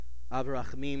Av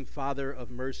Rachamim, Father of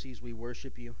mercies, we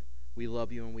worship you, we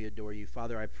love you, and we adore you.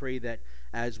 Father, I pray that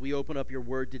as we open up your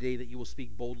word today, that you will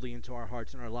speak boldly into our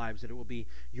hearts and our lives, that it will be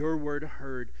your word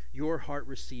heard, your heart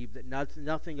received, that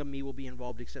nothing of me will be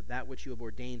involved except that which you have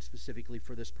ordained specifically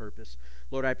for this purpose.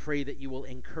 Lord, I pray that you will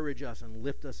encourage us and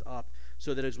lift us up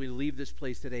so that as we leave this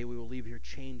place today, we will leave here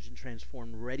changed and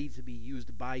transformed, ready to be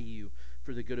used by you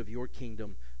for the good of your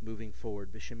kingdom moving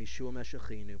forward. B'Shem Yeshua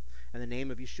Meshachinu. In the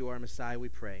name of Yeshua our Messiah we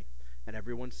pray. And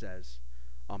everyone says,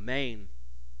 Amen.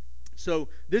 So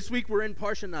this week we're in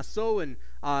Parsha Naso, and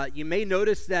you may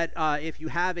notice that if you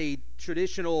have a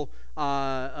traditional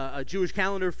a Jewish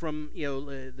calendar from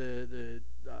the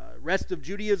rest of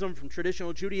Judaism, from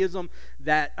traditional Judaism,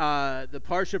 that the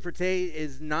Parsha for today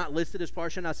is not listed as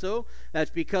Parsha Naso. That's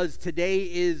because today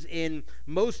is, in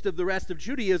most of the rest of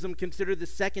Judaism, considered the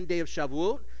second day of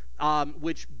Shavuot,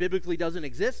 which biblically doesn't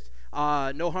exist.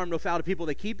 No harm, no foul to people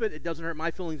that keep it. It doesn't hurt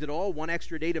my feelings at all. One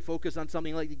extra day to focus on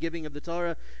something like the giving of the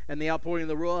Torah and the outpouring of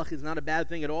the Ruach is not a bad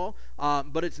thing at all,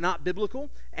 but it's not biblical.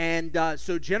 And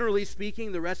so generally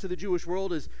speaking, the rest of the Jewish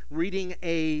world is reading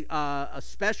a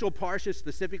special parsha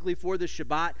specifically for the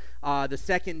Shabbat, the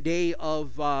second day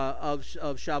of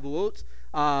Shavuot.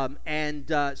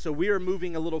 So we are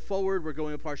moving a little forward. We're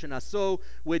going to Parsha Naso,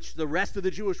 which the rest of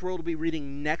the Jewish world will be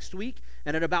reading next week.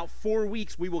 And in about 4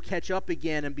 weeks, we will catch up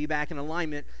again and be back in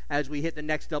alignment as we hit the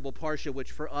next double Parsha,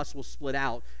 which for us will split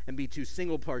out and be 2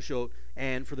 single Parshot.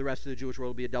 And for the rest of the Jewish world,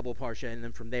 will be a double Parsha. And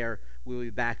then from there, we will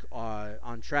be back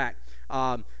on track.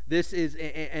 This is,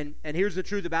 and here's the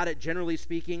truth about it, generally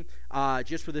speaking,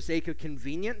 just for the sake of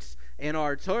convenience, in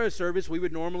our Torah service, we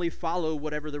would normally follow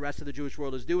whatever the rest of the Jewish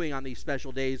world is doing on these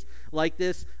special days like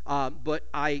this, but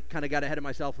I kind of got ahead of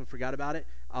myself and forgot about it,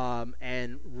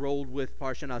 and rolled with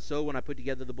Parsha Naso when I put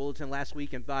together the bulletin last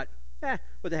week and thought,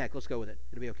 what the heck, let's go with it.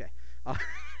 It'll be okay.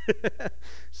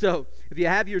 So if you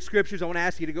have your scriptures, I want to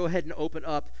ask you to go ahead and open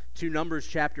up to Numbers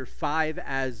chapter 5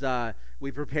 as we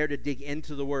prepare to dig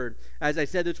into the Word. As I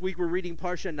said, this week we're reading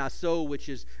Parsha Naso, which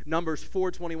is Numbers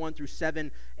 4:21 through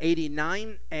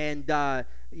 7:89, and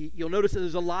you'll notice that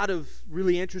there's a lot of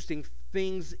really interesting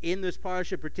things in this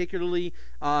parsha, particularly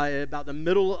about the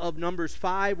middle of Numbers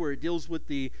 5, where it deals with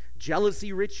the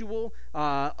jealousy ritual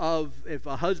of if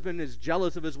a husband is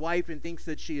jealous of his wife and thinks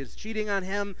that she is cheating on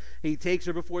him, he takes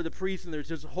her before the priest, and there's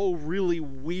this whole really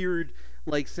weird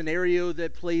scenario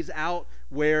that plays out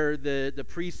where the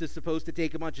priest is supposed to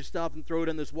take a bunch of stuff and throw it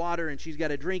in this water, and she's got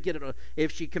to drink it.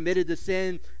 If she committed the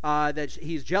sin that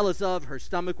he's jealous of, her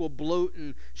stomach will bloat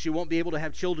and she won't be able to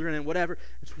have children and whatever.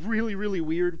 It's really, really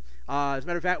weird. As a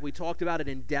matter of fact, we talked about it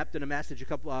in depth in a message a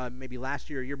couple, maybe last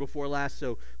year or year before last,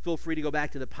 so feel free to go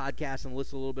back to the podcast and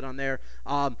listen a little bit on there.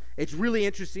 It's really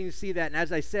interesting to see that, and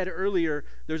as I said earlier,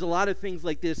 there's a lot of things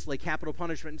like this, like capital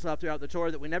punishment and stuff throughout the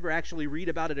Torah that we never actually read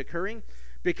about it occurring,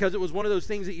 because it was one of those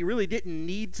things that you really didn't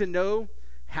need to know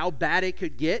how bad it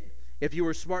could get if you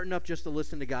were smart enough just to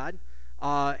listen to God.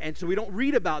 And so we don't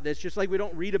read about this, just like we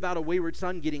don't read about a wayward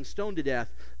son getting stoned to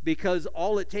death, because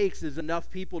all it takes is enough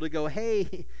people to go,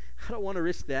 hey, I don't want to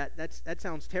risk that. That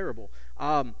sounds terrible.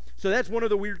 So that's one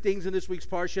of the weird things in this week's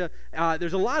Parsha.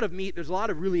 There's a lot of meat. There's a lot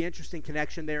of really interesting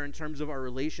connection there in terms of our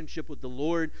relationship with the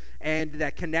Lord, and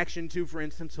that connection to, for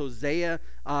instance, Hosea,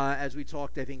 as we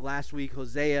talked, I think, last week,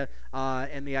 Hosea,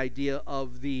 and the idea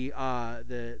of the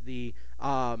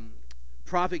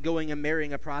prophet going and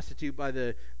marrying a prostitute by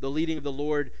the leading of the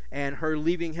Lord, and her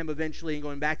leaving him eventually and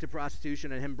going back to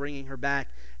prostitution, and him bringing her back,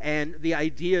 and the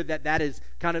idea that is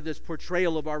kind of this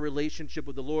portrayal of our relationship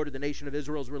with the Lord, or the nation of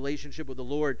Israel's relationship with the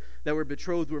Lord, that we're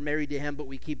betrothed, we're married to him, but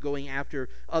we keep going after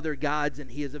other gods,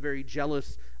 and he is a very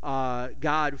jealous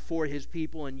God for his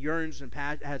people, and yearns and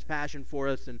has passion for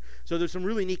us. And so there's some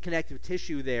really neat connective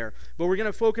tissue there, but we're going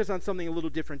to focus on something a little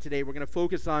different today. We're going to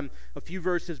focus on a few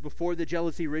verses before the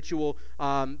jealousy ritual,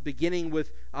 beginning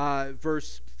with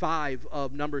verse 5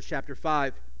 of Numbers chapter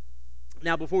 5.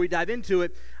 Now, before we dive into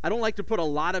it, I don't like to put a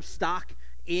lot of stock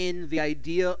in the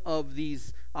idea of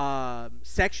these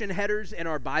section headers in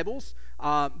our Bibles,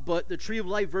 but the Tree of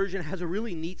Life version has a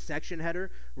really neat section header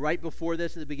right before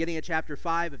this at the beginning of chapter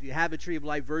 5. If you have a Tree of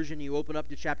Life version, you open up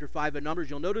to chapter 5 of Numbers,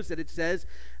 you'll notice that it says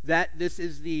that this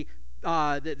is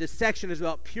this section is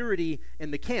about purity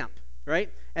in the camp.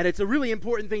 Right? And it's a really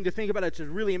important thing to think about. It's a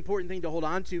really important thing to hold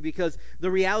on to, because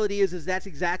the reality is that's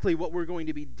exactly what we're going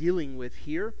to be dealing with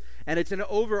here. And it's an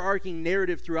overarching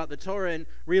narrative throughout the Torah and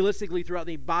realistically throughout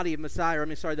the body of Messiah,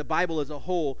 the Bible as a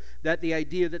whole, that the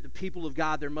idea that the people of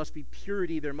God, there must be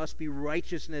purity, there must be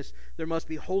righteousness, there must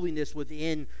be holiness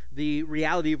within the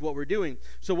reality of what we're doing.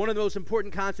 So one of the most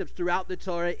important concepts throughout the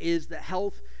Torah is the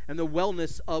health and the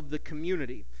wellness of the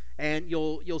community. And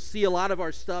you'll see a lot of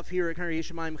our stuff here at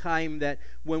Congregation Maim Chaim that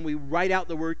when we write out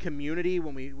the word community,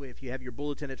 if you have your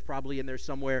bulletin, it's probably in there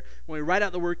somewhere. When we write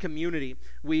out the word community,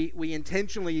 we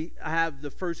intentionally have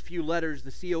the first few letters, the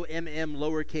COMM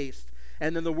lowercase,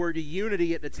 and then the word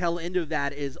unity at the tail end of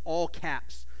that is all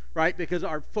caps. Right? Because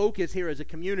our focus here as a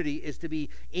community is to be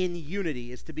in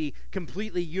unity, is to be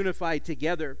completely unified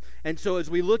together. And so as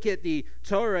we look at the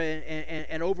Torah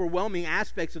and overwhelming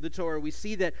aspects of the Torah, we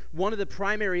see that one of the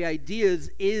primary ideas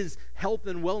is health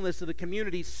and wellness of the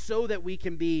community so that we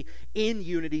can be in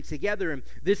unity together. And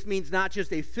this means not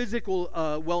just a physical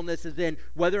wellness as in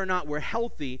whether or not we're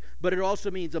healthy, but it also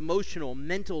means emotional,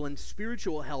 mental, and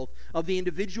spiritual health of the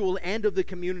individual and of the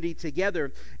community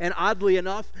together. And oddly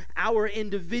enough, our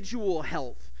individual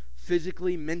health,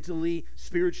 physically, mentally,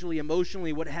 spiritually,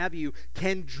 emotionally, what have you,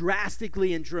 can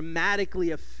drastically and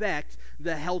dramatically affect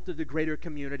the health of the greater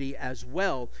community as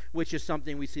well, which is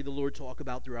something we see the Lord talk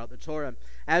about throughout the Torah.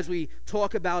 As we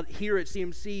talk about here at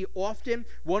CMC, often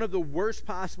one of the worst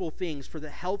possible things for the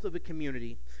health of a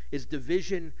community is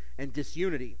division and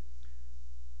disunity,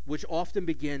 which often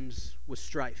begins with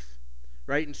strife.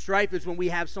 Right? And strife is when we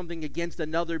have something against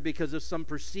another because of some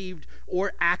perceived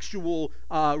or actual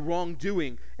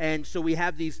wrongdoing. And so we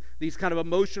have these kind of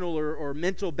emotional or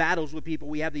mental battles with people.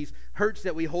 We have these hurts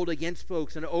that we hold against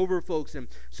folks and over folks. And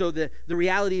so the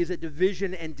reality is that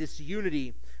division and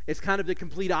disunity is kind of the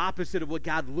complete opposite of what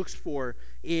God looks for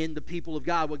in the people of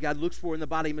God, what God looks for in the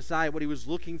body of Messiah, what he was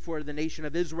looking for in the nation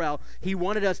of Israel. He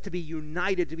wanted us to be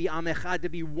united, to be Am Echad, to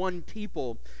be one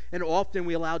people. And often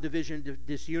we allow division,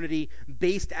 disunity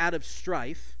based out of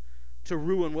strife to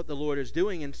ruin what the Lord is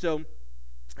doing. And so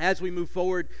as we move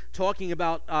forward talking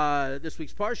about this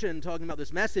week's Parsha and talking about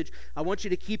this message, I want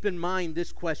you to keep in mind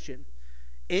this question.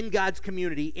 In God's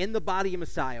community, in the body of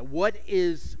Messiah, what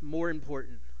is more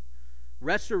important?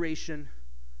 Restoration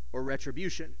or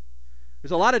retribution?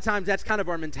 Because a lot of times that's kind of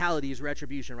our mentality is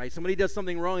retribution, right? Somebody does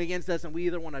something wrong against us and we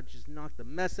either want to just knock the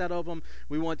mess out of them,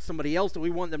 we want somebody else, we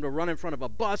want them to run in front of a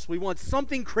bus, we want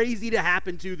something crazy to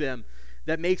happen to them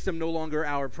that makes them no longer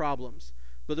our problems.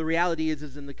 But the reality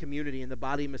is in the community, in the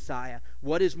body of Messiah,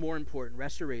 what is more important,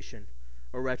 restoration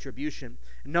or retribution?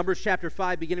 In Numbers chapter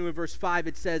 5, beginning with verse 5,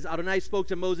 it says, Adonai spoke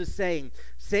to Moses, saying,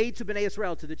 Say to Bnei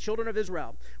Israel, to the children of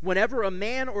Israel, whenever a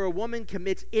man or a woman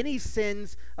commits any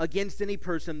sins against any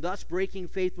person, thus breaking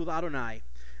faith with Adonai,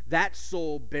 that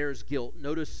soul bears guilt.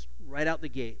 Notice right out the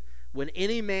gate, when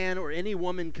any man or any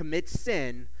woman commits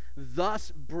sin,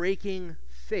 thus breaking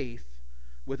faith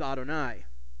with Adonai.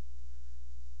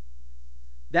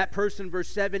 That person, verse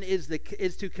 7, is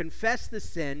to confess the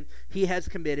sin he has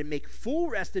committed, make full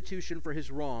restitution for his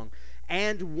wrong,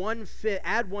 and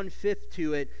add 1/5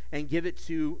 to it, and give it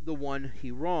to the one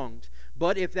he wronged.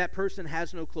 But if that person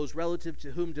has no close relative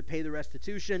to whom to pay the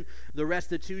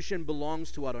restitution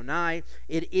belongs to Adonai.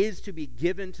 It is to be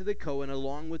given to the Kohen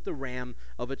along with the ram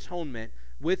of atonement,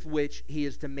 with which he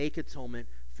is to make atonement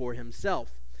for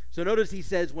himself. So notice he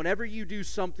says, whenever you do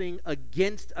something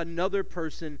against another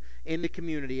person in the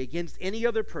community, against any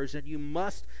other person, you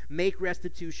must make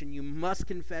restitution, you must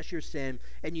confess your sin,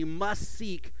 and you must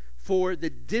seek for the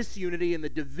disunity and the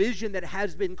division that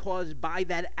has been caused by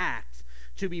that act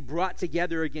to be brought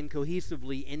together again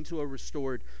cohesively into a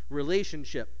restored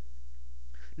relationship.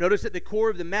 Notice that the core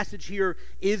of the message here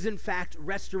is in fact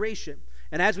restoration.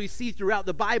 And as we see throughout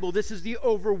the Bible, this is the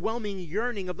overwhelming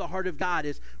yearning of the heart of God,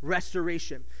 is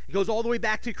restoration. It goes all the way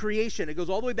back to creation. It goes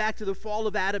all the way back to the fall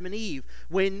of Adam and Eve.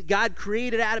 When God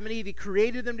created Adam and Eve, he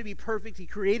created them to be perfect. He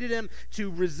created them to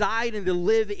reside and to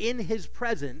live in his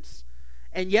presence.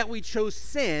 And yet we chose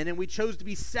sin, and we chose to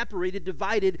be separated,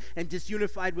 divided, and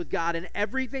disunified with God. And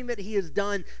everything that he has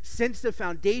done since the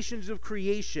foundations of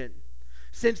creation,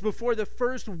 since before the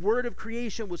first word of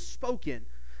creation was spoken,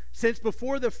 since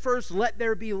before the first let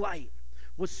there be light,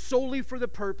 was solely for the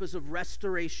purpose of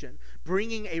restoration,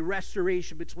 bringing a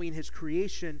restoration between his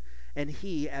creation and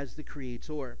he as the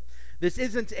creator. This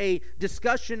isn't a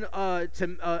discussion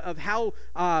of how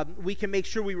we can make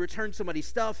sure we return somebody's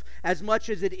stuff as much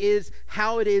as it is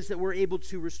how it is that we're able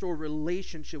to restore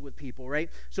relationship with people,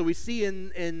 right? So we see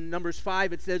in Numbers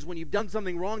 5, it says when you've done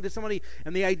something wrong to somebody,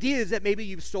 and the idea is that maybe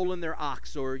you've stolen their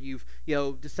ox, or you've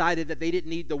decided that they didn't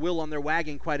need the wheel on their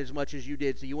wagon quite as much as you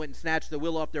did, so you went and snatched the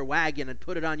wheel off their wagon and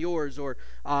put it on yours, or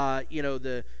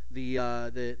the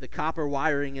copper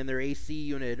wiring in their AC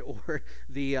unit, or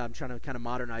I'm trying to kind of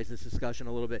modernize this discussion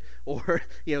a little bit, or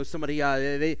somebody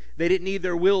they didn't need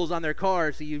their wheels on their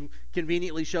car, so you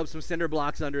conveniently shoved some cinder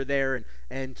blocks under there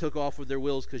and took off with their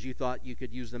wheels because you thought you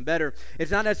could use them better.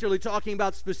 It's not necessarily talking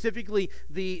about specifically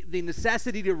the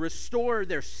necessity to restore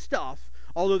their stuff,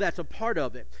 although that's a part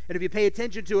of it. And if you pay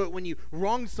attention to it, when you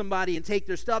wrong somebody and take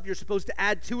their stuff, you're supposed to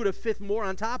add to it a fifth more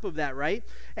on top of that, right?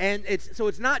 And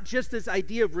it's not just this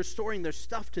idea of restoring their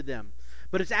stuff to them,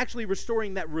 but it's actually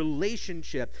restoring that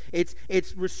relationship. It's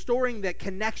restoring that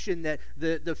connection, that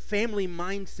the family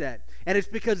mindset. And it's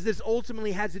because this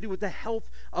ultimately has to do with the health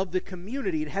of the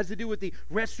community. It has to do with the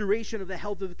restoration of the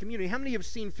health of the community. How many have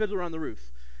seen Fiddler on the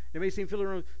Roof? Anybody seen Fiddler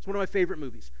on the Roof? It's one of my favorite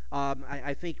movies.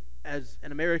 I think as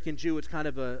an American Jew, it's kind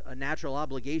of a natural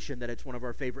obligation that it's one of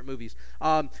our favorite movies.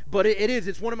 But it is.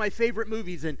 It's one of my favorite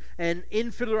movies. And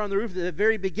in Fiddler on the Roof, at the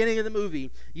very beginning of the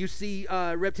movie, you see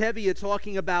Reb Tevye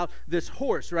talking about this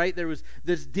horse, right? There was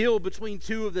this deal between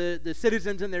two of the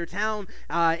citizens in their town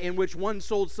in which one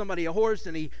sold somebody a horse,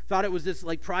 and he thought it was this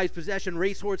like prized possession,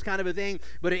 racehorse kind of a thing,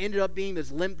 but it ended up being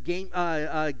this limp,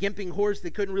 gimping horse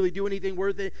that couldn't really do anything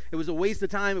worth it. It was a waste of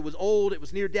time. It was old. It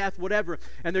was near death, whatever.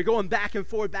 And they're going back and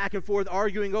forth,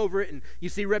 arguing over it, and you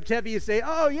see Reb Tevye say,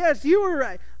 "Oh, yes, you were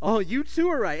right. Oh, you too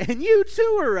are right. And you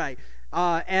too are right."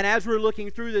 And as we're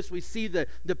looking through this, we see the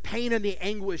pain and the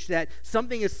anguish that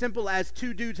something as simple as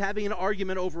two dudes having an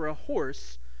argument over a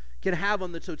horse can have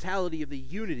on the totality of the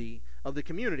unity of the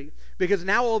community. Because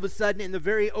now all of a sudden, in the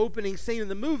very opening scene of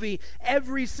the movie,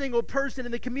 every single person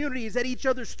in the community is at each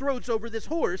other's throats over this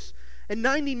horse, and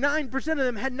 99% of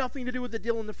them had nothing to do with the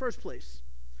deal in the first place.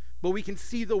 But we can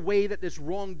see the way that this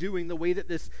wrongdoing, the way that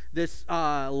this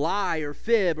lie or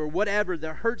fib or whatever,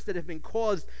 the hurts that have been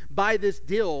caused by this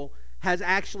deal has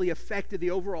actually affected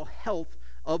the overall health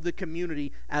of the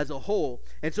community as a whole.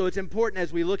 And so it's important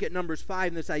as we look at Numbers 5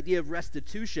 and this idea of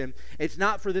restitution, it's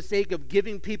not for the sake of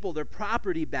giving people their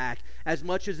property back as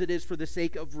much as it is for the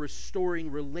sake of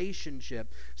restoring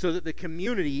relationship so that the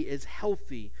community is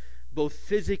healthy, both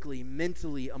physically,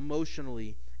 mentally,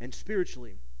 emotionally, and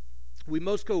spiritually. We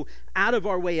must go out of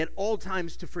our way at all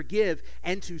times to forgive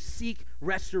and to seek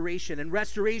restoration. And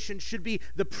restoration should be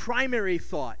the primary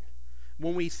thought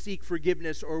when we seek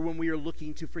forgiveness or when we are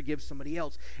looking to forgive somebody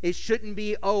else. It shouldn't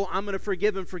be, oh, I'm going to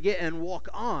forgive and forget and walk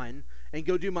on and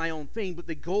go do my own thing, but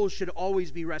the goal should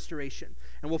always be restoration.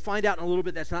 And we'll find out in a little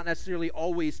bit that's not necessarily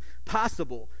always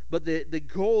possible, but the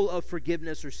goal of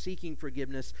forgiveness or seeking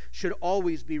forgiveness should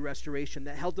always be restoration.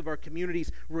 The health of our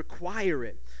communities require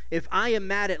it. If I am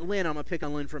mad at Lynn, I'm going to pick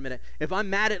on Lynn for a minute. If I'm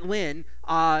mad at Lynn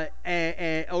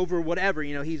over whatever,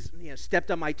 he's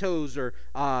stepped on my toes or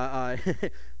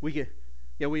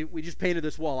we just painted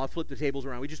this wall. I'll flip the tables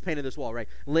around. We just painted this wall, right?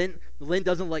 Lynn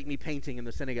doesn't like me painting in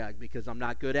the synagogue because I'm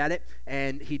not good at it,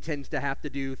 and he tends to have to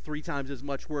do 3 times as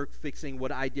much work fixing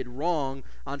what I did wrong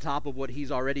on top of what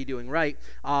he's already doing right.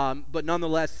 But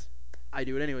nonetheless, I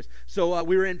do it anyways. So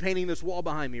we were in painting this wall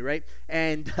behind me, right?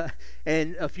 And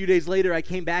a few days later, I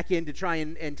came back in to try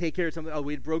and take care of something. Oh,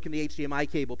 we had broken the HDMI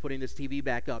cable putting this TV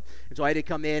back up. And so I had to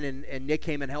come in, and Nick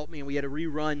came and helped me, and we had to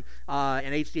rerun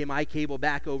an HDMI cable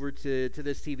back over to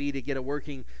this TV to get a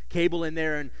working cable in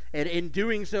there. And in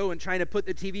doing so and trying to put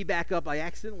the TV back up, I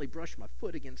accidentally brushed my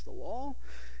foot against the wall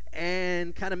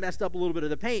and kind of messed up a little bit of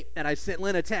the paint. And I sent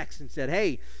Lynn a text and said,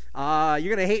 hey,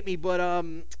 you're going to hate me, but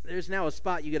there's now a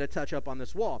spot you got to touch up on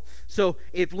this wall. So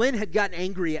if Lynn had gotten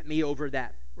angry at me over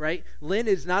that, right? Lynn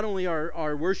is not only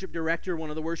our worship director, one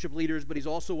of the worship leaders, but he's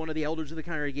also one of the elders of the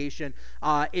congregation.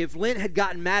 If Lynn had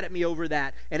gotten mad at me over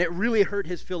that, and it really hurt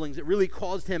his feelings, it really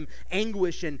caused him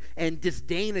anguish and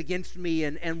disdain against me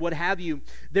and what have you,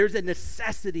 there's a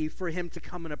necessity for him to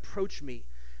come and approach me.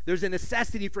 There's a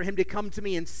necessity for him to come to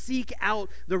me and seek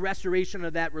out the restoration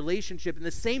of that relationship. In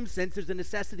the same sense, there's a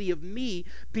necessity of me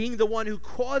being the one who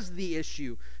caused the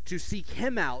issue to seek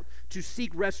him out, to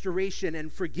seek restoration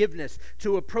and forgiveness,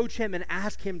 to approach him and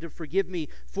ask him to forgive me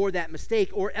for that mistake,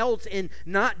 or else in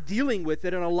not dealing with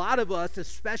it. And a lot of us,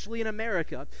 especially in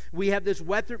America, we have this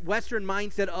Western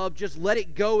mindset of just let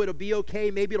it go, it'll be okay,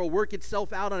 maybe it'll work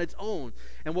itself out on its own.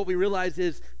 And what we realize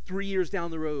is 3 years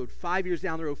down the road, 5 years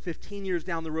down the road, 15 years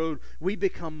down the road, we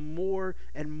become more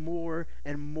and more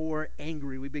and more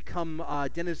angry. We become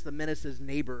Dennis the Menace's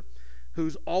neighbor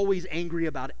who's always angry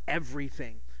about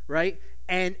everything, right?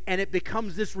 And it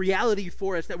becomes this reality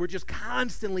for us that we're just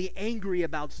constantly angry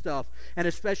about stuff, and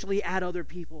especially at other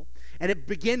people. And it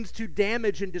begins to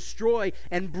damage and destroy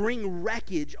and bring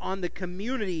wreckage on the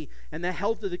community and the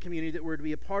health of the community that we're to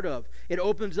be a part of. It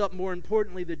opens up, more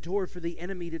importantly, the door for the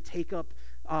enemy to take up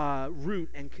root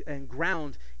and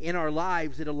ground in our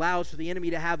lives. It allows for the enemy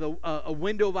to have a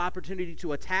window of opportunity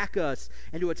to attack us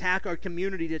and to attack our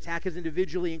community, to attack us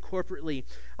individually and corporately.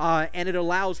 And it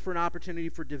allows for an opportunity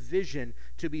for division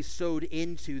to be sowed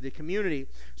into the community.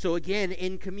 So again,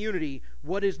 in community,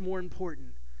 what is more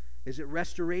important? Is it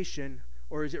restoration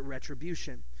or is it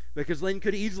retribution? Because Lynn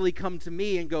could easily come to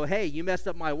me and go, hey, you messed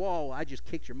up my wall. I just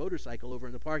kicked your motorcycle over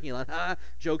in the parking lot.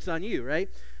 Joke's on you, right?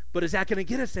 But is that going to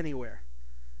get us anywhere?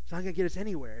 It's not going to get us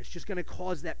anywhere. It's just going to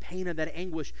cause that pain and that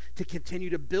anguish to continue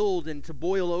to build and to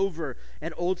boil over.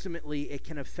 And ultimately, it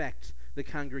can affect the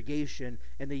congregation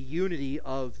and the unity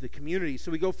of the community.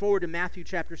 So we go forward to Matthew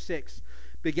chapter 6,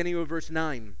 beginning with verse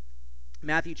 9.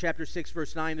 Matthew chapter 6,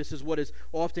 verse 9, this is what is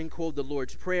often called the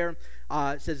Lord's Prayer.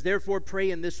 It says, therefore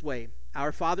pray in this way,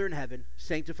 our Father in heaven,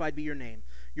 sanctified be your name.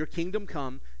 Your kingdom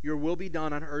come, your will be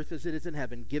done on earth as it is in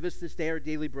heaven. Give us this day our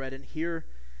daily bread, and here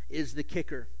is the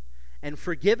kicker. And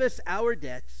forgive us our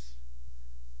debts,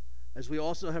 as we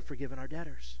also have forgiven our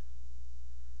debtors.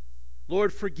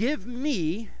 Lord, forgive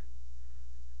me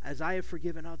as I have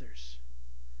forgiven others.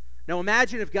 Now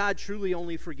imagine if God truly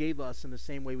only forgave us in the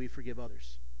same way we forgive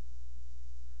others.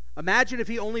 Imagine if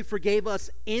he only forgave us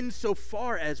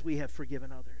insofar as we have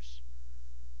forgiven others.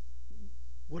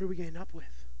 What are we going to end up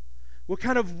with? What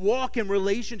kind of walk and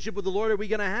relationship with the Lord are we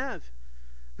going to have?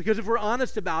 Because if we're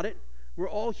honest about it, we're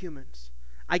all humans.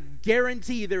 I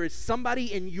guarantee there is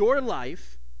somebody in your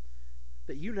life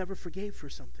that you never forgave for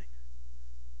something.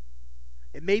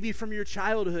 It may be from your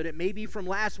childhood. It may be from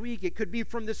last week. It could be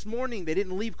from this morning. They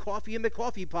didn't leave coffee in the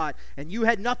coffee pot, and you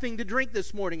had nothing to drink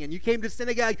this morning, and you came to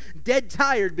synagogue dead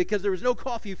tired because there was no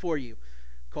coffee for you.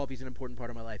 Coffee's an important part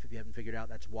of my life. If you haven't figured out,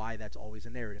 that's why that's always a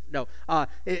narrative. No,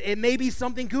 it may be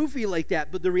something goofy like that,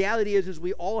 but the reality is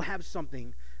we all have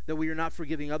something that we are not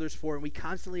forgiving others for, and we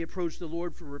constantly approach the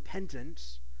Lord for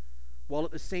repentance while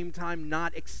at the same time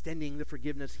not extending the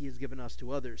forgiveness he has given us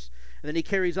to others. And then he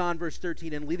carries on, verse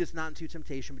 13, and lead us not into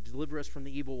temptation, but deliver us from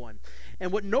the evil one.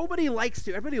 And what nobody likes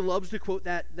to, everybody loves to quote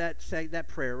that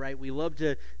prayer, right? We love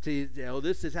to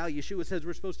this is how Yeshua says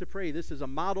we're supposed to pray. This is a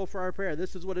model for our prayer.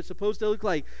 This is what it's supposed to look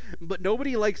like. But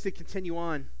nobody likes to continue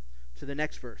on to the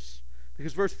next verse.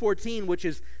 Because verse 14, which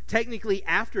is technically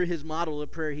after his model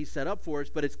of prayer he set up for us,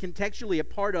 but it's contextually a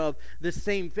part of the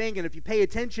same thing. And if you pay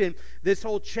attention, this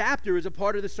whole chapter is a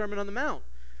part of the Sermon on the Mount.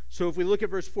 So if we look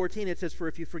at verse 14, it says, for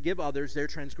if you forgive others their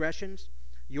transgressions,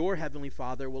 your heavenly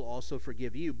Father will also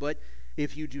forgive you. But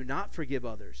if you do not forgive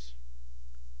others,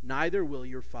 neither will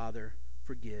your Father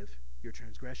forgive your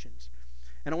transgressions.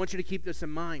 And I want you to keep this in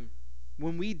mind.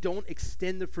 When we don't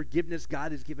extend the forgiveness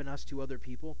God has given us to other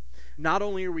people, not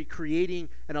only are we creating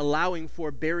and allowing for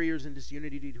barriers and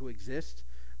disunity to exist,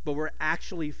 but we're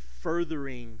actually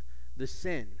furthering the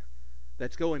sin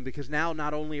that's going. Because now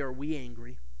not only are we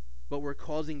angry, but we're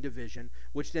causing division,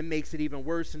 which then makes it even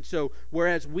worse. And so,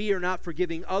 whereas we are not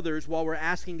forgiving others while we're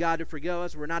asking God to forgive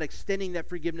us, we're not extending that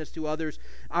forgiveness to others,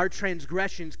 our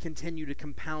transgressions continue to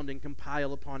compound and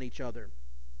compile upon each other.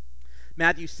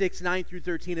 Matthew 6, 9 through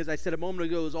 13, as I said a moment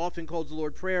ago, is often called the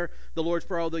Lord's Prayer. The Lord's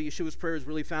Prayer, although Yeshua's prayer is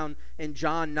really found in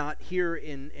John, not here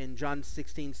in John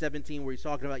 16, 17, where he's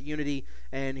talking about unity,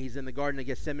 and he's in the Garden of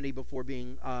Gethsemane before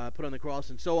being put on the cross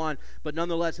and so on. But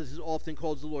nonetheless, this is often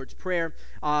called the Lord's Prayer.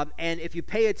 And if you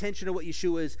pay attention to what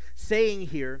Yeshua is saying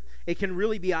here, it can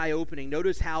really be eye-opening.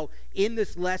 Notice how in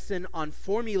this lesson on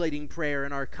formulating prayer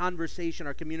and our conversation,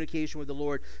 our communication with the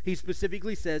Lord, he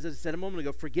specifically says, as I said a moment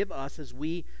ago, forgive us as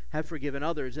we have forgiven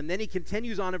others. And then he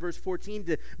continues on in verse 14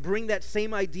 to bring that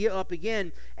same idea up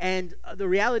again. And the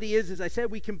reality is, as I said,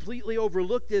 we completely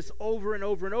overlook this over and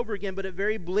over and over again, but it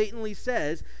very blatantly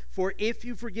says, for if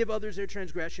you forgive others their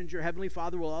transgressions, your heavenly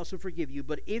Father will also forgive you.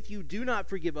 But if you do not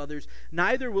forgive others,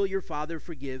 neither will your Father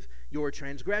forgive your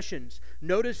transgressions.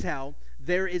 Notice how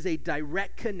there is a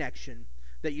direct connection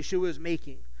that Yeshua is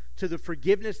making to the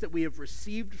forgiveness that we have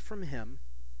received from him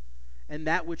and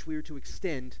that which we are to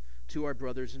extend to our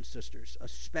brothers and sisters,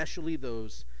 especially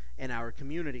those in our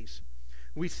communities.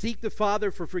 We seek the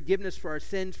Father for forgiveness for our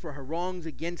sins, for our wrongs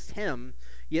against him,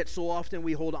 yet so often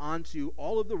we hold on to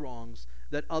all of the wrongs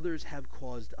that others have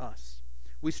caused us.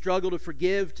 We struggle to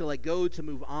forgive, to let go, to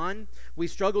move on. We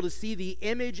struggle to see the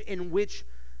image in which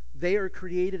they are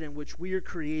created and which we are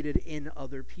created in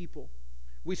other people.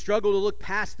 We struggle to look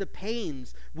past the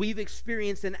pains we've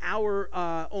experienced in our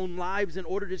own lives in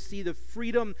order to see the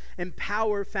freedom and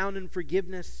power found in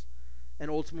forgiveness and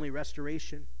ultimately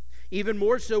restoration. Even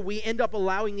more so, we end up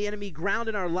allowing the enemy ground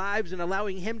in our lives and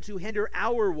allowing him to hinder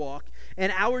our walk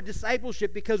and our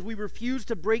discipleship because we refuse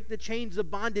to break the chains of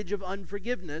bondage of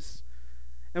unforgiveness,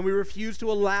 and we refuse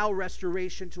to allow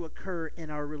restoration to occur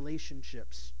in our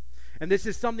relationships. And this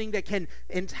is something that can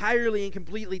entirely and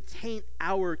completely taint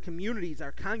our communities,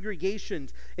 our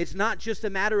congregations. It's not just a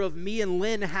matter of me and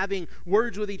Lynn having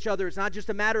words with each other. It's not just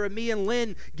a matter of me and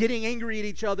Lynn getting angry at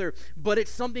each other, but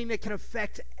it's something that can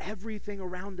affect everything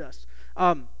around us.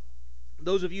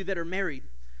 Those of you that are married,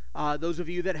 Those of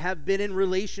you that have been in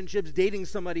relationships, dating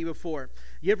somebody before,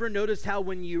 you ever notice how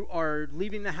when you are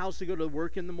leaving the house to go to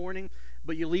work in the morning,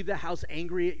 but you leave the house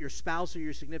angry at your spouse or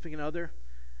your significant other,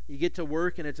 you get to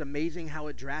work and it's amazing how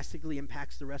it drastically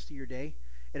impacts the rest of your day?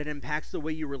 And it impacts the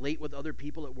way you relate with other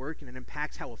people at work, and it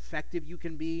impacts how effective you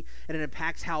can be, and it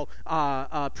impacts how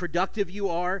productive you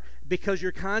are, because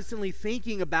you're constantly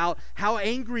thinking about how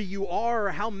angry you are,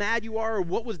 or how mad you are, or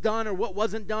what was done, or what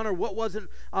wasn't done, or what wasn't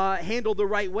handled the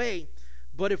right way.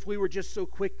 But if we were just so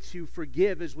quick to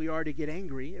forgive as we are to get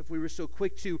angry, if we were so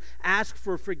quick to ask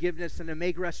for forgiveness and to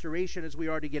make restoration as we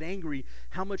are to get angry,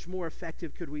 how much more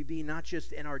effective could we be, not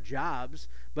just in our jobs,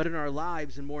 but in our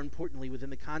lives, and more importantly, within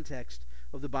the context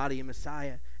of the body of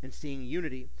Messiah and seeing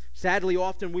unity? Sadly,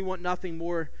 often we want nothing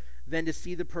more than to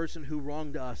see the person who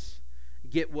wronged us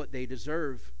get what they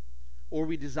deserve, or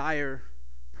we desire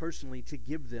personally to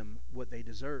give them what they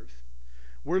deserve.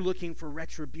 We're looking for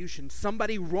retribution.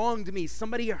 Somebody wronged me.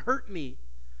 Somebody hurt me.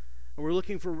 And we're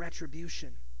looking for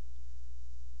retribution.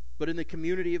 But in the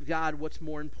community of God, what's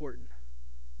more important?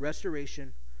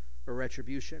 Restoration or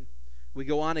retribution? We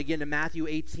go on again to Matthew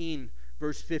 18,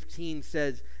 verse 15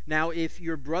 says, "Now if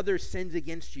your brother sins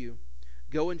against you,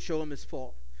 go and show him his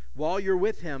fault. While you're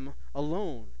with him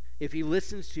alone, if he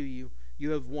listens to you,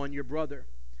 you have won your brother.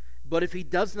 But if he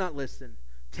does not listen,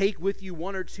 take with you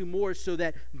one or two more, so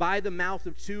that by the mouth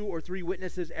of 2 or 3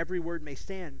 witnesses every word may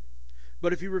stand.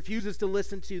 But if he refuses to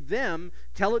listen to them,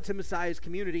 tell it to Messiah's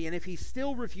community. And if he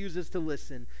still refuses to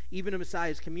listen, even to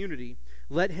Messiah's community,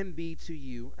 let him be to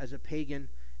you as a pagan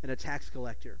and a tax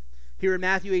collector." Here in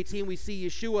Matthew 18, we see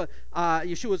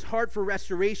Yeshua's heart for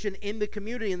restoration in the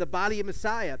community, in the body of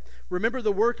Messiah. Remember,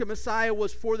 the work of Messiah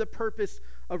was for the purpose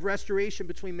of restoration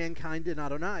between mankind and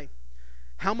Adonai.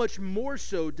 How much more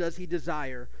so does he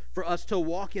desire for us to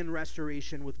walk in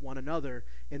restoration with one another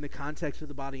in the context of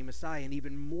the body of Messiah, and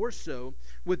even more so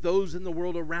with those in the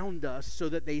world around us, so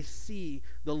that they see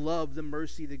the love, the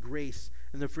mercy, the grace,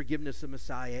 and the forgiveness of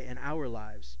Messiah in our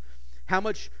lives. How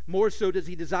much more so does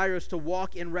he desire us to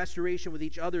walk in restoration with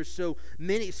each other? So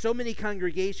many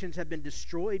congregations have been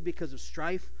destroyed because of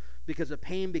strife, because of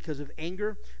pain, because of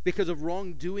anger, because of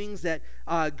wrongdoings that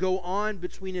go on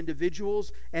between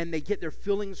individuals, and they get their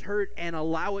feelings hurt and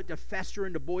allow it to fester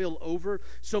and to boil over.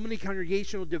 So many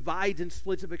congregational divides and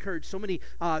splits have occurred. So many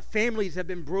families have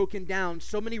been broken down.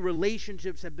 So many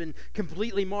relationships have been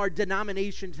completely marred.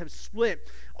 Denominations have split,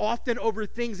 often over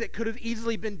things that could have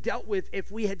easily been dealt with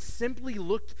if we had simply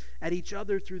looked at each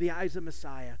other through the eyes of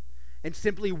Messiah and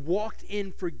simply walked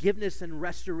in forgiveness and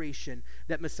restoration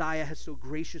that Messiah has so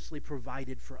graciously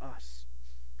provided for us.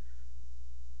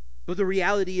 But the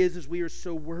reality is we are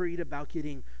so worried about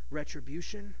getting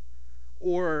retribution,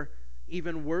 or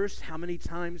even worse, how many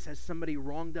times has somebody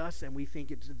wronged us and we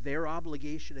think it's their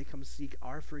obligation to come seek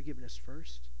our forgiveness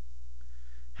first?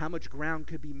 How much ground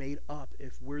could be made up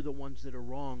if we're the ones that are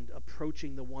wronged,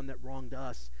 approaching the one that wronged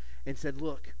us and said,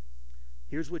 "Look,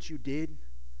 here's what you did.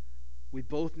 We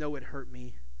both know it hurt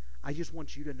me. I just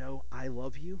want you to know I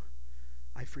love you,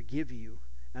 I forgive you,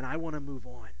 and I want to move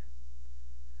on."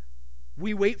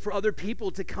 We wait for other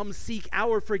people to come seek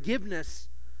our forgiveness,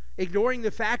 ignoring the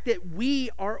fact that we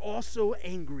are also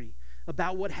angry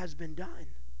about what has been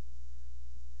done.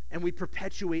 And we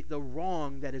perpetuate the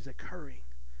wrong that is occurring.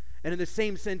 And in the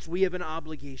same sense, we have an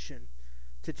obligation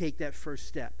to take that first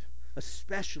step,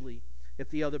 especially if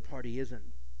the other party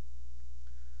isn't.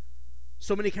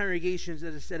 So many congregations,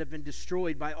 as I said, have been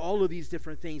destroyed by all of these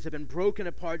different things, have been broken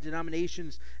apart,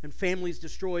 denominations and families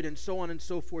destroyed, and so on and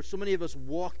so forth. So many of us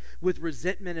walk with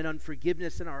resentment and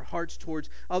unforgiveness in our hearts towards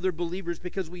other believers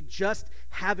because we just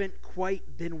haven't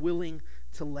quite been willing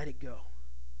to let it go,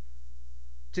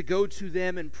 to go to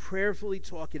them and prayerfully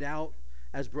talk it out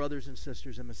as brothers and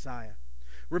sisters in Messiah.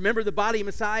 Remember, the body of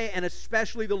Messiah, and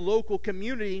especially the local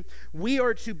community, we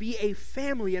are to be a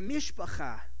family, a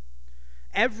mishpacha.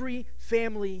 Every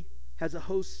family has a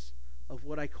host of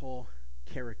what I call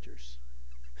characters,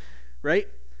 right?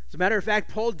 As a matter of fact,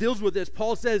 Paul deals with this.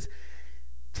 Paul says,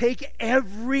 take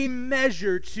every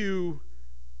measure to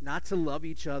not to love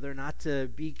each other, not to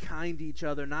be kind to each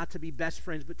other, not to be best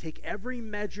friends, but take every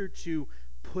measure to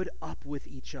put up with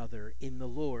each other in the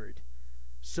Lord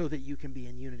so that you can be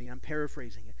in unity. I'm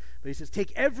paraphrasing it. But he says,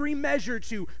 take every measure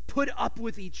to put up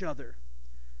with each other.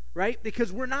 Right?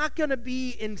 Because we're not going to be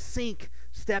in sync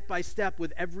step by step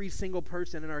with every single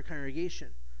person in our congregation.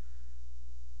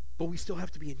 But we still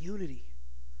have to be in unity.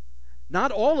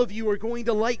 Not all of you are going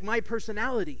to like my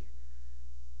personality.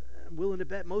 I'm willing to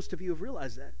bet most of you have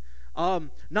realized that.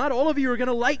 Not all of you are going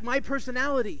to like my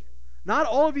personality. Not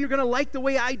all of you are going to like the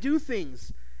way I do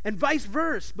things. and vice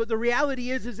versa. But the reality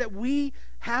is that we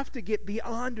have to get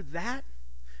beyond that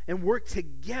and work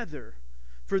together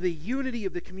for the unity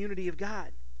of the community of God.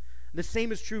 And the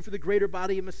same is true for the greater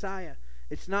body of Messiah.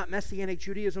 It's not Messianic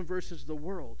Judaism versus the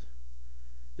world.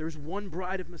 There's one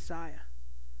bride of Messiah.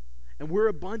 And we're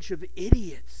a bunch of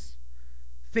idiots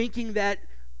thinking that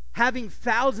having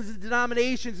thousands of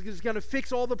denominations is going to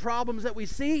fix all the problems that we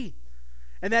see.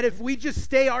 And that if we just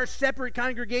stay our separate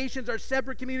congregations, our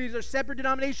separate communities, our separate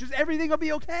denominations, everything will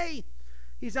be okay.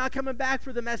 He's not coming back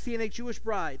for the Messianic Jewish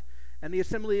bride and the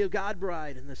Assembly of God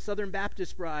bride and the Southern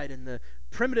Baptist bride and the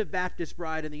Primitive Baptist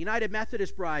bride and the United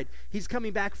Methodist bride. He's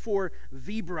coming back for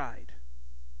the bride.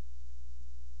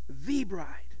 The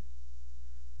bride.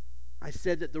 I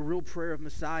said that the real prayer of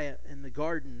Messiah in the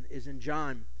garden is in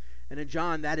John. And in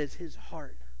John, that is his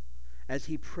heart as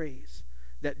he prays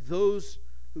that those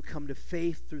who come to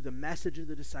faith through the message of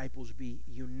the disciples be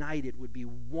united, would be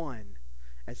one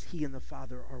as he and the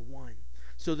Father are one,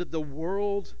 so that the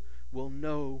world will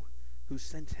know who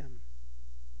sent him.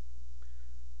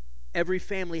 Every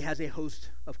family has a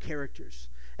host of characters.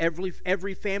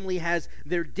 Every family has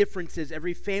their differences.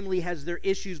 Every family has their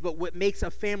issues. But what makes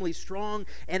a family strong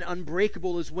and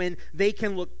unbreakable is when they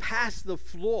can look past the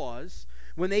flaws,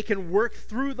 when they can work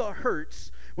through the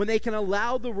hurts, when they can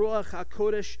allow the Ruach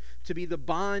HaKodesh to be the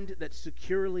bond that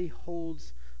securely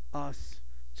holds us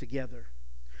together.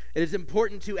 It is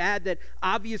important to add that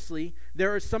obviously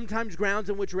there are sometimes grounds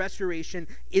in which restoration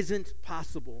isn't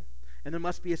possible, and there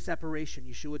must be a separation.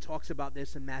 Yeshua talks about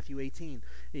this in Matthew 18.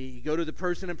 You go to the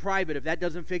person in private. If that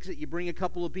doesn't fix it, you bring a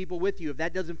couple of people with you. If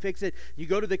that doesn't fix it, you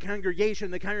go to the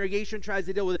congregation. The congregation tries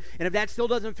to deal with it. And if that still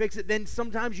doesn't fix it, then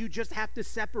sometimes you just have to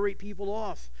separate people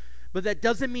off. But that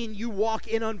doesn't mean you walk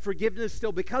in unforgiveness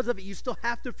still because of it. You still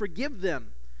have to forgive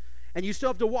them. And you still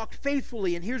have to walk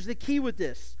faithfully. And here's the key with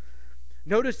this.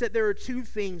 Notice that there are two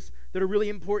things that are really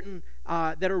important,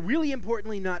 that are really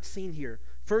importantly not seen here.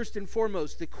 First and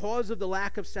foremost, the cause of the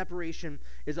lack of separation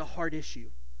is a heart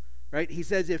issue, right? He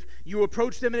says if you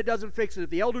approach them and it doesn't fix it, if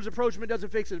the elders approach them and it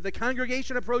doesn't fix it, if the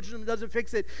congregation approaches them and doesn't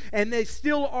fix it, and they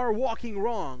still are walking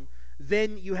wrong,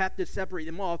 then you have to separate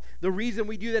them off. The reason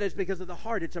we do that is because of the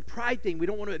heart. It's a pride thing. We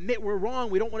don't want to admit we're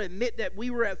wrong. We don't want to admit that we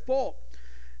were at fault.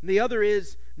 And the other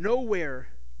is, nowhere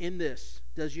in this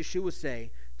does Yeshua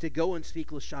say to go and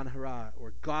speak Lashon Hara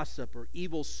or gossip or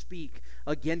evil speak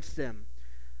against them.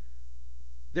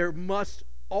 There must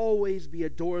always be a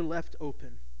door left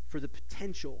open for the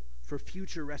potential for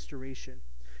future restoration.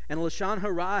 And Lashon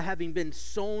Hara, having been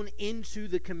sown into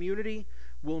the community,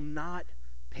 will not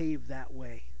pave that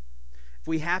way. If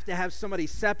we have to have somebody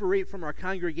separate from our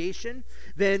congregation,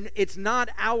 then it's not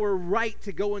our right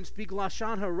to go and speak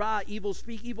Lashon Hara,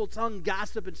 speak evil tongue,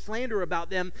 gossip, and slander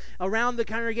about them around the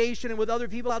congregation and with other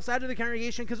people outside of the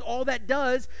congregation, because all that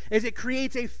does is it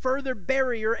creates a further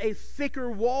barrier, a thicker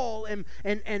wall,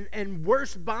 and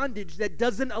worse bondage that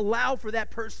doesn't allow for that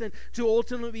person to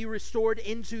ultimately be restored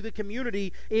into the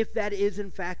community if that is in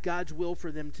fact God's will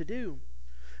for them to do.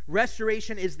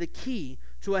 Restoration is the key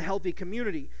to a healthy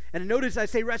community. And notice I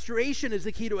say restoration is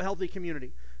the key to a healthy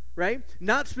community, right?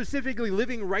 Not specifically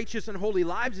living righteous and holy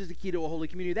lives is the key to a holy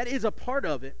community. That is a part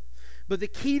of it. But the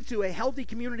key to a healthy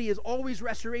community is always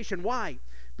restoration. Why?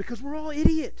 Because we're all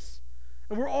idiots.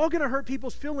 And we're all going to hurt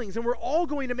people's feelings. And we're all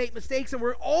going to make mistakes. And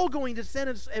we're all going to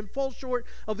sin and fall short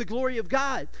of the glory of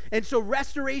God. And so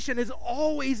restoration is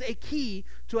always a key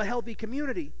to a healthy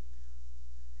community.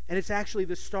 And it's actually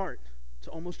the start to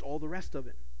almost all the rest of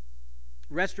it.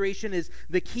 Restoration is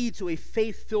the key to a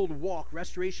faith-filled walk.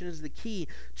 Restoration is the key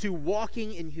to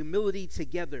walking in humility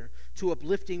together, to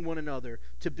uplifting one another,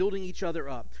 to building each other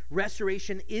up.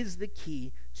 Restoration is the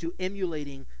key to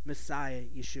emulating Messiah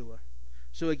Yeshua.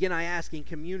 So again, I ask in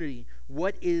community,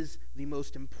 what is the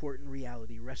most important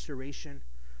reality, restoration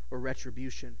or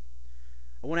retribution?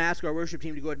 I want to ask our worship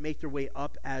team to go ahead and make their way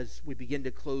up as we begin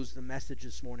to close the message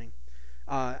this morning.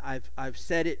 I've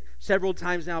said it several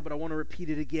times now, but I want to repeat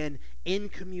it again. In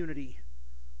community,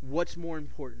 what's more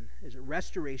important? Is it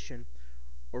restoration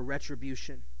or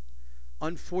retribution?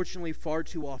 Unfortunately, far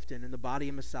too often in the body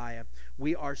of Messiah,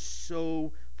 we are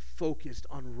so focused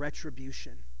on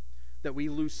retribution that we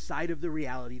lose sight of the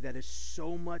reality that there's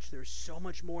so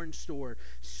much more in store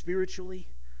spiritually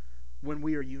when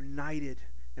we are united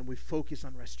and we focus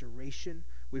on restoration,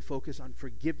 we focus on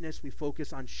forgiveness, we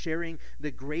focus on sharing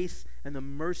the grace and the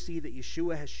mercy that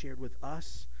Yeshua has shared with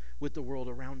us, with the world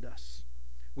around us.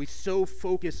 We so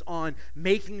focus on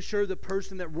making sure the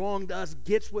person that wronged us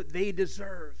gets what they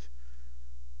deserve.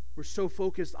 We're so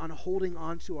focused on holding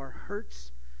on to our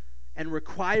hurts and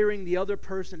requiring the other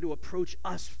person to approach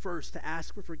us first to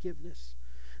ask for forgiveness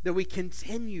that we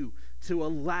continue to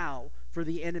allow for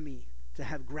the enemy to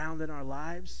have ground in our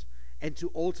lives and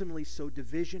to ultimately sow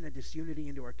division and disunity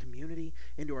into our community,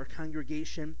 into our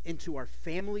congregation, into our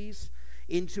families,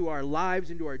 into our lives,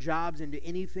 into our jobs, into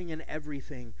anything and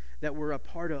everything that we're a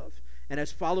part of. And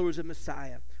as followers of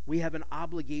Messiah, we have an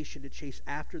obligation to chase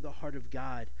after the heart of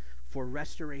God for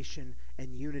restoration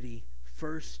and unity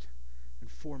first and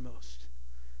foremost.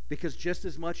 Because just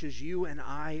as much as you and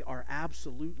I are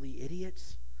absolutely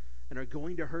idiots and are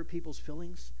going to hurt people's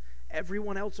feelings,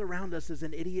 everyone else around us is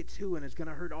an idiot too and is going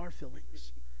to hurt our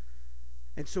feelings.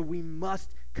 And so we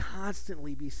must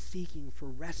constantly be seeking for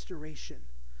restoration,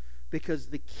 because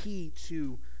the key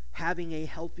to having a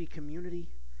healthy community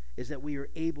is that we are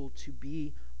able to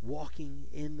be walking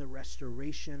in the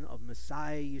restoration of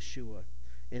Messiah Yeshua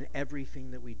in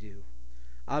everything that we do.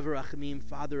 Av Rachamim,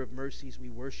 Father of mercies, we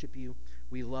worship you,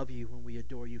 we love you, and we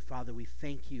adore you. Father, we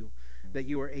thank you that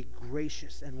you are a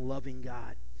gracious and loving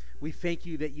God. We thank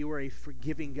you that you are a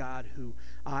forgiving God who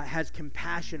has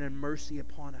compassion and mercy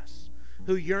upon us,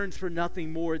 who yearns for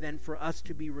nothing more than for us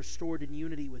to be restored in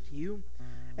unity with you,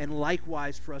 and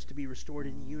likewise for us to be restored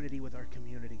in unity with our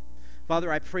community.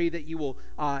 Father, I pray that you will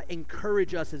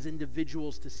encourage us as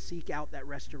individuals to seek out that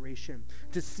restoration,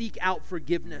 to seek out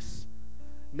forgiveness,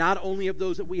 not only of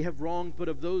those that we have wronged, but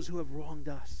of those who have wronged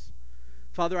us.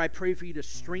 Father, I pray for you to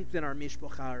strengthen our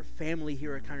mishpacha, our family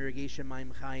here at Congregation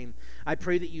Maim Chaim. I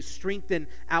pray that you strengthen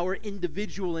our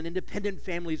individual and independent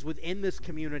families within this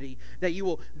community, that you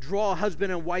will draw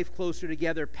husband and wife closer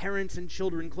together, parents and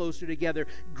children closer together,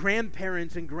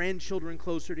 grandparents and grandchildren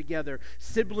closer together,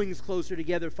 siblings closer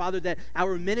together. Father, that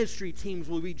our ministry teams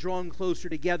will be drawn closer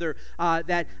together,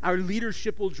 that our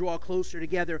leadership will draw closer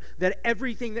together, that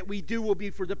everything that we do will be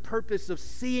for the purpose of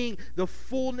seeing the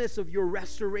fullness of your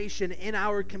restoration in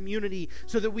our community,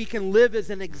 so that we can live as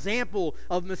an example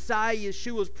of Messiah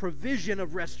Yeshua's provision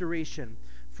of restoration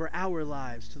for our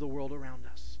lives to the world around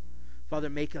us.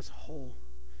 Father, make us whole,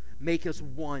 make us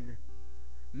one,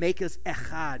 make us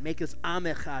echad, make us am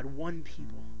echad, one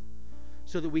people,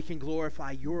 so that we can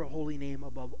glorify your holy name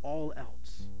above all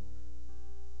else.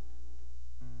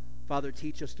 Father,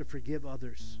 teach us to forgive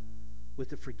others with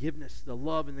the forgiveness, the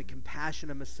love, and the compassion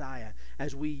of Messiah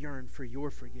as we yearn for your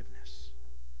forgiveness.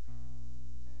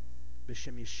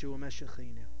 B'Shem Yeshua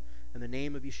Meshachinu. In the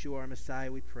name of Yeshua our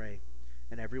Messiah we pray.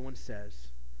 And everyone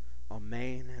says,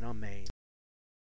 Amen and Amen.